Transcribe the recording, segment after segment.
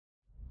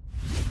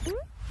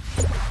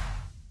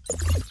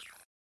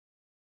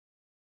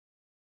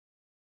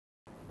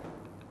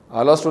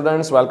Hello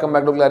students, welcome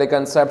back to CLARI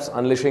Concepts,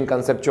 Unleashing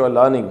Conceptual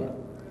Learning.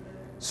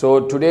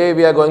 So today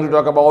we are going to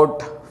talk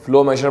about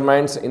flow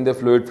measurements in the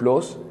fluid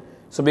flows.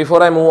 So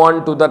before I move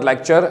on to that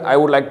lecture, I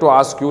would like to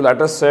ask you,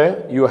 let us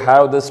say you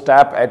have this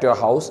tap at your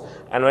house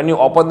and when you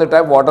open the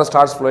tap, water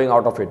starts flowing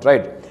out of it,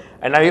 right?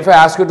 And now if I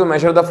ask you to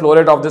measure the flow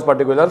rate of this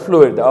particular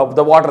fluid, of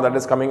the water that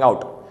is coming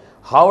out,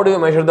 how do you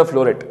measure the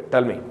flow rate?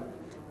 Tell me.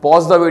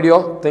 Pause the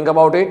video, think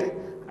about it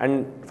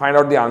and find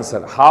out the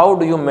answer. How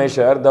do you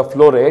measure the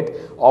flow rate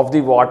of the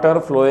water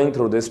flowing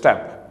through this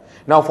tap?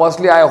 Now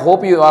firstly, I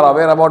hope you are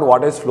aware about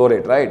what is flow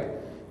rate, right?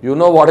 You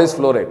know what is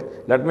flow rate.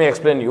 Let me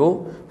explain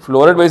you.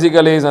 Flow rate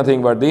basically is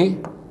nothing but the,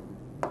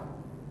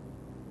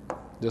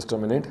 just a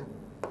minute,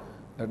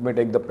 let me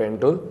take the pen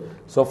tool.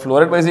 So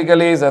flow rate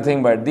basically is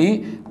nothing but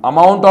the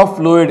amount of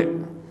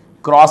fluid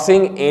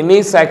crossing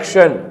any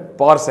section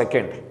per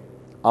second.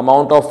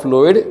 Amount of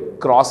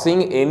fluid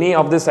crossing any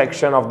of the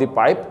section of the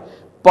pipe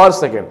per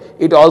second.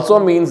 It also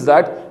means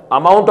that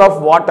amount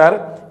of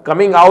water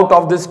coming out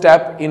of this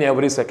tap in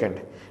every second.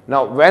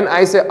 Now when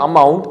I say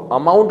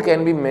amount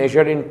can be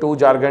measured in two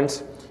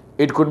jargons.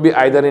 It could be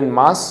either in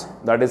mass,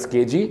 that is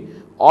kg,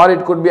 or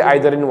it could be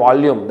either in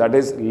volume, that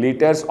is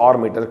liters or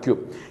meter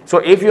cube. So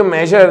if you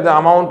measure the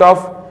amount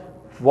of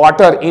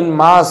water in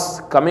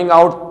mass coming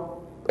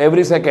out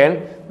every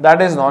second,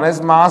 that is known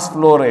as mass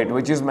flow rate,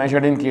 which is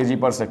measured in kg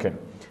per second.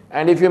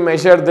 And if you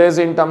measure this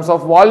in terms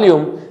of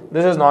volume,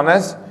 this is known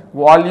as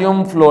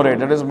volume flow rate,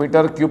 that is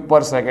meter cube per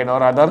second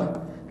or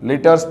other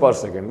liters per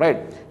second, right?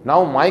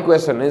 Now my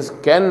question is,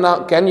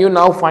 can you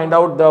now find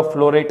out the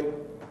flow rate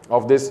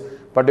of this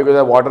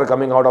particular water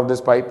coming out of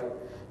this pipe?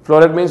 Flow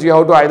rate means you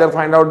have to either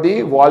find out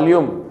the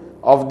volume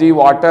of the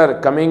water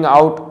coming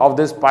out of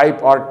this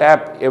pipe or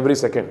tap every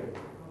second.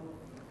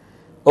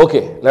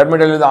 Okay, let me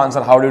tell you the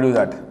answer. How do you do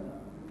that?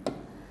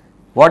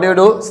 What you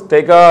do is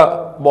take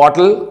a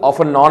bottle of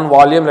a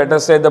non-volume, let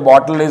us say the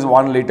bottle is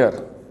 1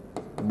 liter.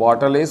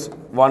 Bottle is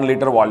 1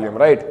 liter volume,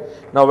 right?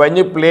 Now when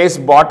you place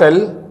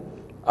bottle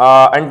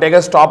and take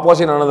a stopwatch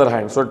in another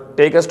hand. So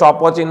take a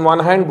stopwatch in one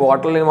hand,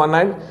 bottle in one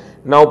hand.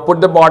 Now put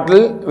the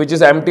bottle which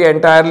is empty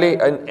entirely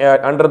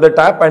under the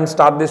tap and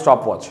start the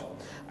stopwatch.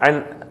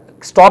 And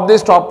stop the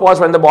stopwatch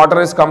when the bottle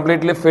is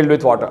completely filled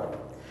with water.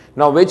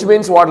 Now which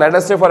means what? Let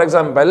us say for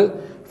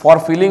example, for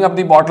filling up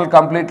the bottle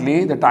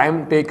completely, the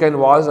time taken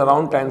was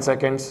around 10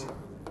 seconds.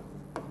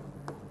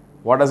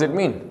 What does it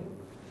mean?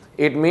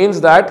 It means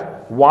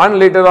that 1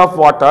 liter of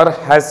water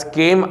has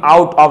came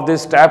out of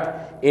this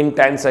tap in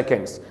 10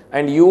 seconds.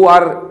 And you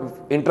are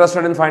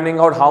interested in finding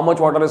out how much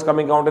water is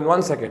coming out in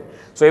 1 second.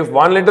 So if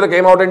 1 liter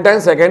came out in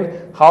 10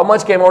 seconds, how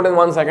much came out in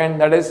 1 second?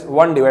 That is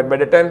 1 divided by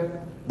the 10.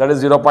 That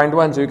is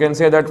 0.1. So you can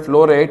say that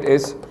flow rate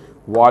is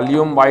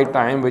volume by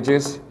time, which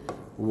is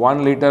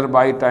 1 liter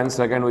by 10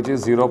 seconds, which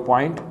is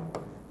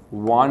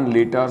 0.1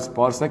 liters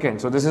per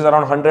second. So this is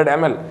around 100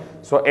 ml.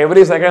 So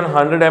every second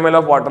 100 ml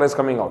of water is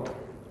coming out.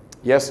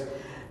 Yes.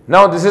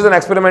 Now this is an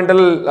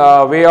experimental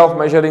way of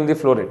measuring the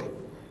flow rate.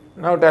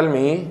 Now tell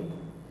me,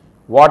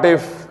 what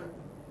if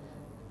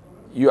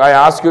I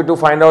ask you to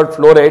find out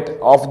flow rate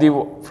of the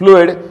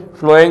fluid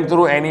flowing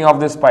through any of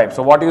this pipe?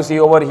 So what you see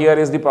over here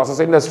is the process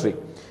industry.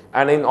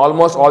 And in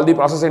almost all the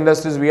process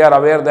industries, we are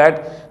aware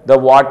that the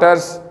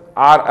waters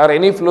or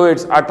any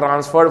fluids are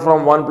transferred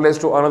from one place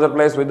to another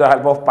place with the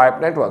help of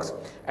pipe networks.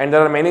 And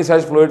there are many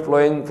such fluid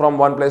flowing from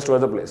one place to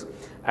other place.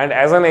 And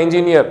as an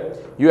engineer,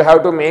 you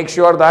have to make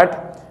sure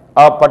that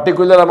a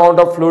particular amount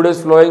of fluid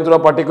is flowing through a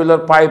particular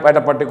pipe at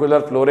a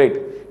particular flow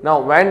rate. Now,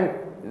 when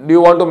do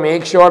you want to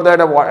make sure that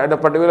a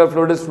particular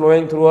fluid is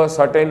flowing through a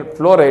certain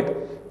flow rate,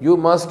 you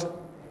must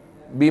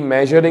be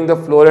measuring the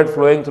flow rate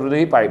flowing through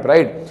the pipe,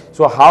 right?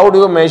 So, how do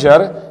you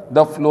measure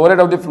the flow rate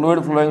of the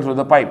fluid flowing through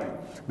the pipe?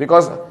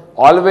 Because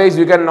always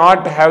you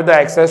cannot have the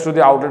access to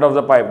the outlet of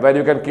the pipe where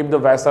you can keep the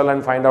vessel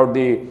and find out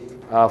the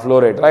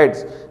flow rate, right?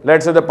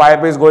 Let's say the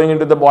pipe is going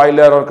into the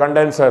boiler or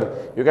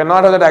condenser. You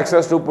cannot have that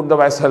access to put the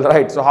vessel,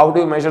 right? So how do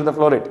you measure the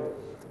flow rate?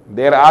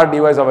 There are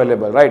devices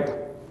available, right?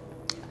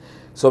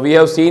 So we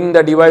have seen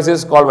the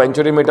devices called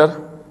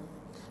venturimeter,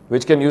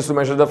 which can use to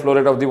measure the flow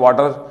rate of the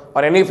water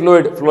or any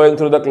fluid flowing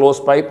through the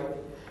closed pipe.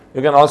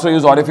 You can also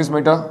use orifice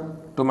meter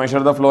to measure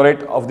the flow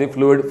rate of the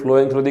fluid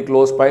flowing through the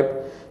closed pipe.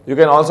 You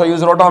can also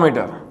use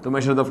rotometer to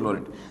measure the flow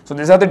rate. So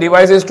these are the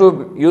devices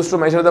used to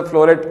measure the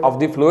flow rate of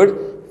the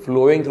fluid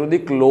flowing through the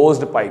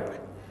closed pipe.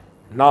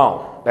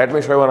 Now, let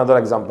me show you another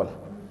example.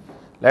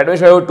 Let me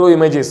show you two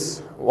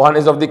images. One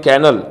is of the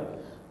canal,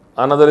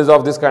 another is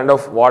of this kind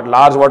of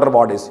large water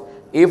bodies.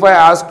 If I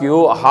ask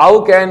you,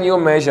 how can you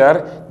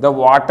measure the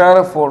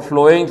water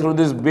flowing through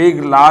these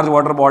big large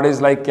water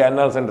bodies like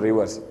canals and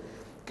rivers?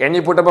 Can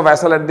you put up a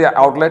vessel at the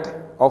outlet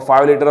of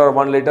 5 liter or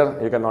 1 liter?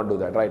 You cannot do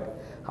that, right?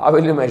 How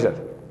will you measure?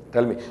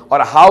 Tell me. Or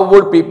how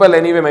would people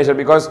anyway measure?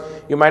 Because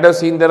you might have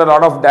seen there are a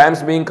lot of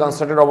dams being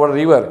constructed over a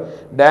river.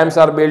 Dams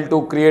are built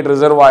to create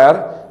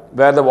reservoir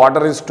where the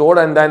water is stored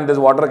and then this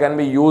water can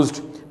be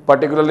used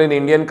particularly in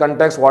Indian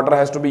context, water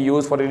has to be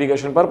used for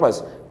irrigation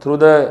purpose through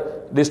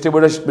the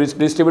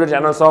distributed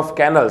channels of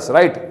canals,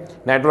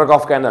 right? Network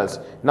of canals.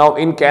 Now,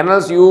 in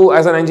canals, you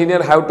as an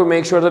engineer have to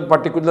make sure that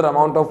particular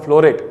amount of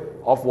flow rate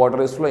of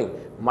water is flowing.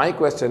 My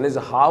question is,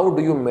 how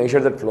do you measure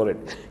that flow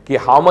rate?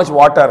 How much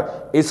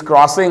water is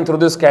crossing through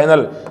this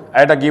canal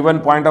at a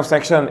given point of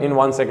section in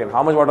 1 second?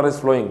 How much water is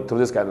flowing through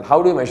this canal?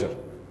 How do you measure?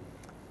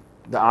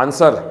 The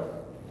answer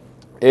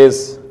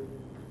is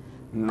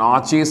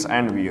Notches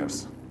and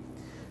Weirs.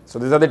 So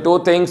these are the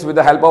two things with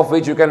the help of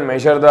which you can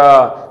measure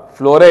the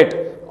flow rate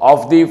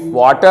of the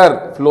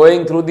water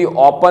flowing through the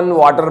open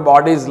water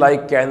bodies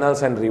like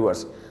canals and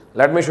rivers.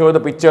 Let me show you the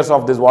pictures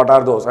of this. What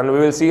are those? And we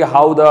will see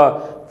how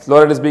the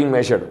flow rate is being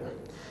measured.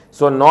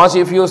 So notch,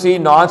 if you see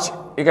notch,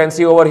 you can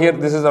see over here,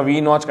 this is a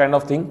V notch kind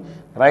of thing,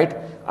 right?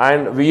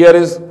 And weir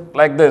is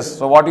like this.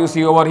 So what you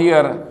see over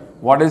here,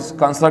 what is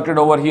constructed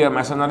over here,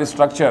 masonry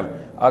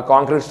structure, a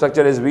concrete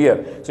structure is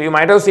weir. So you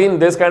might have seen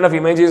this kind of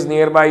images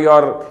nearby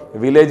your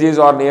villages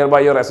or nearby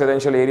your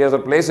residential areas or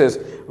places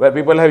where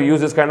people have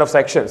used this kind of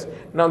sections.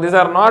 Now these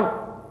are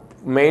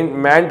not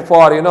meant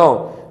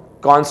for,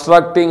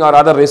 constructing or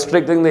rather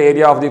restricting the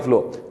area of the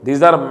flow.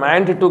 These are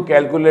meant to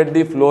calculate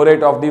the flow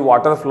rate of the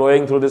water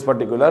flowing through this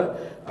particular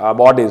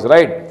bodies,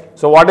 right?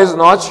 So what is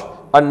notch?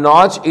 A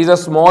notch is a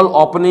small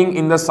opening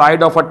in the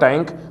side of a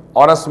tank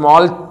or a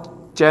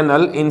small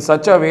channel in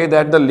such a way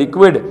that the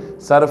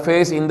liquid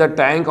surface in the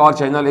tank or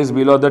channel is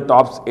below the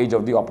top edge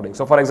of the opening.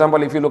 So for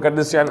example, if you look at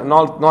this channel,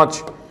 notch,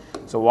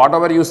 so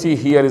whatever you see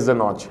here is the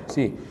notch.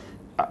 See,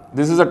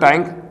 this is a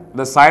tank,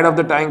 the side of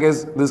the tank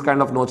is this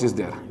kind of notch is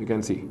there, you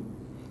can see.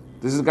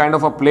 This is kind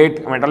of a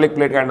plate, metallic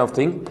plate kind of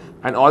thing,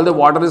 and all the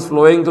water is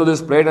flowing through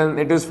this plate and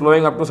it is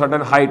flowing up to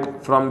certain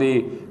height from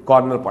the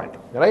corner point,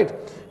 right?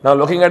 Now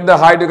looking at the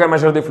height, you can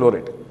measure the flow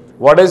rate.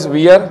 What is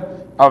weir?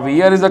 A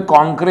weir is a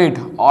concrete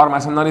or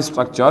masonry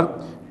structure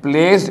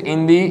placed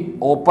in the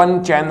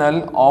open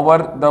channel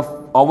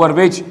over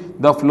which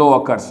the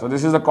flow occurs. So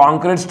this is a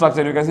concrete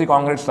structure, you can see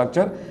concrete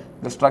structure.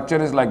 The structure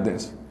is like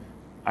this,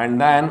 and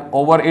then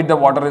over it the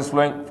water is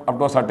flowing up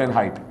to a certain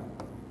height,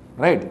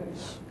 right?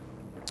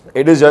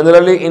 It is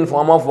generally in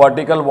form of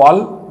vertical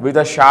wall with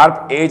a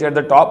sharp edge at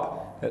the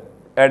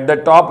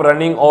top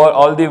running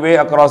all the way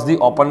across the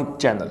open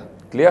channel.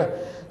 Clear?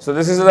 So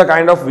this is the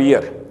kind of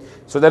weir.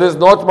 So there is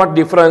not much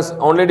difference,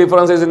 only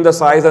difference is in the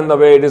size and the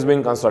way it is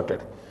being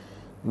constructed.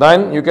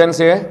 Then you can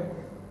say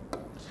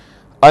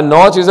a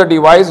notch is a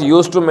device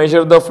used to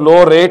measure the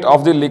flow rate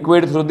of the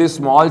liquid through the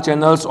small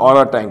channels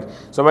or a tank.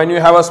 So when you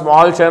have a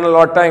small channel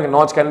or tank,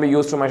 notch can be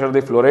used to measure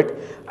the flow rate.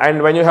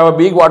 And when you have a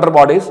big water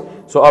bodies,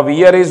 so a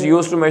weir is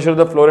used to measure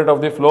the flow rate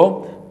of the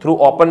flow through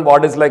open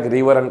bodies like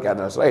river and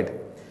canals, right?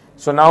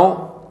 So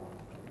now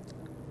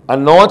a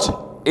notch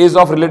is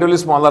of relatively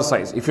smaller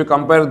size. If you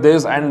compare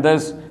this and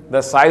this,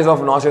 the size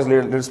of notch is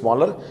little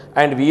smaller,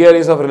 and weir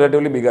is of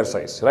relatively bigger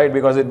size, right?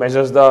 Because it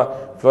measures the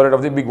flow rate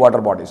of the big water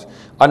bodies.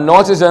 A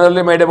notch is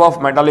generally made up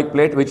of metallic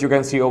plate, which you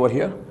can see over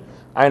here,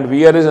 and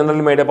weir is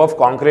generally made up of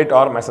concrete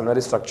or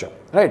masonry structure,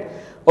 right?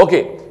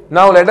 Okay,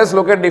 now let us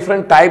look at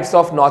different types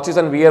of notches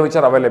and weir which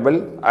are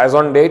available as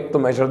on date to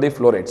measure the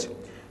flow rates.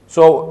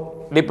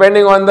 So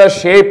depending on the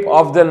shape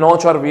of the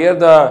notch or weir,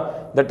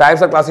 the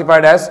types are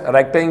classified as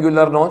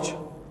rectangular notch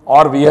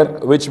or weir,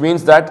 which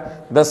means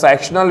that the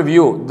sectional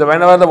view,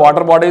 whenever the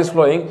water body is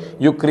flowing,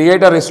 you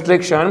create a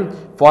restriction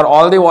for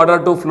all the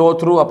water to flow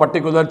through a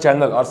particular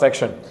channel or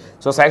section.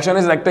 So section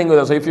is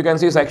rectangular. So if you can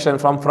see section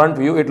from front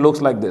view, it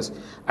looks like this,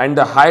 and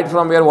the height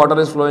from where water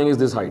is flowing is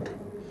this height.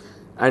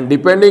 And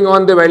depending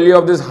on the value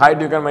of this height,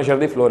 you can measure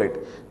the flow rate.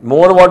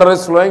 More water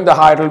is flowing, the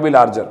height will be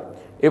larger.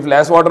 If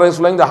less water is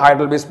flowing, the height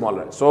will be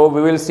smaller. So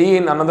we will see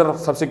in another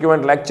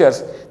subsequent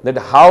lectures that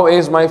how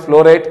is my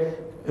flow rate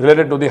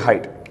related to the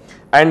height.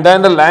 And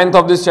then the length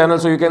of this channel,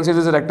 so you can see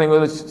this is a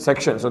rectangular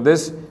section. So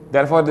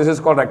therefore this is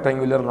called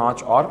rectangular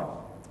notch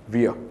or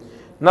weir.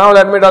 Now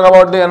let me talk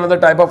about another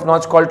type of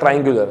notch called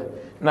triangular.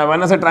 Now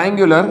when I say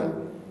triangular,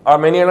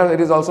 many times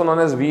it is also known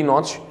as V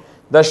notch.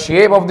 The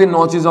shape of the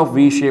notch is of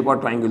V shape or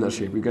triangular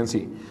shape, you can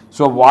see.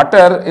 So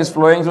water is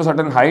flowing through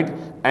certain height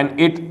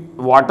and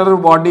water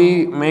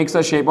body makes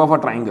a shape of a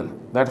triangle.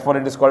 Therefore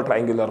it is called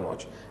triangular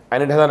notch,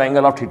 and it has an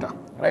angle of theta,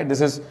 right?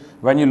 This is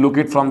when you look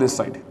it from this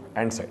side,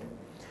 end side.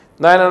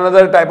 Then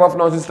another type of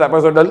notch is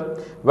trapezoidal,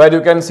 where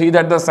you can see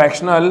that the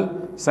section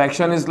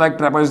is like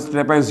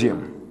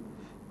trapezium.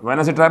 When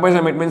I say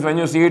trapezium, it means when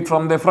you see it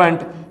from the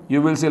front,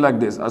 you will see like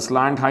this, a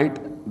slant height,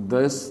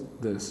 this.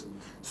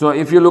 So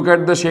if you look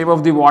at the shape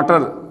of the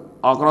water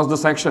across the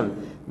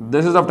section,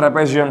 this is of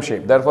trapezium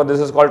shape. Therefore, this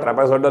is called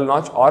trapezoidal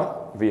notch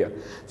or weir.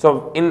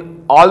 So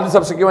in all the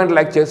subsequent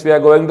lectures, we are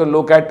going to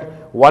look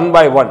at one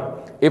by one.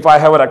 If I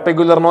have a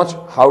rectangular notch,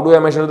 how do I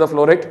measure the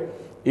flow rate?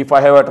 If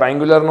I have a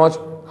triangular notch,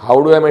 how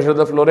do I measure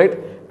the flow rate?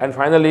 And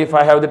finally, if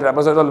I have the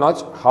trapezoidal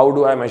notch, how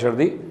do I measure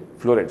the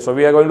flow rate? So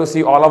we are going to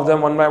see all of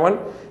them one by one.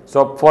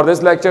 So for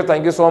this lecture,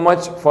 thank you so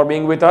much for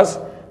being with us.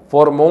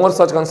 For more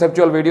such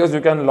conceptual videos, you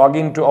can log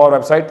in to our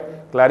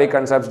website,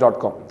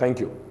 clariconcepts.com.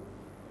 Thank you.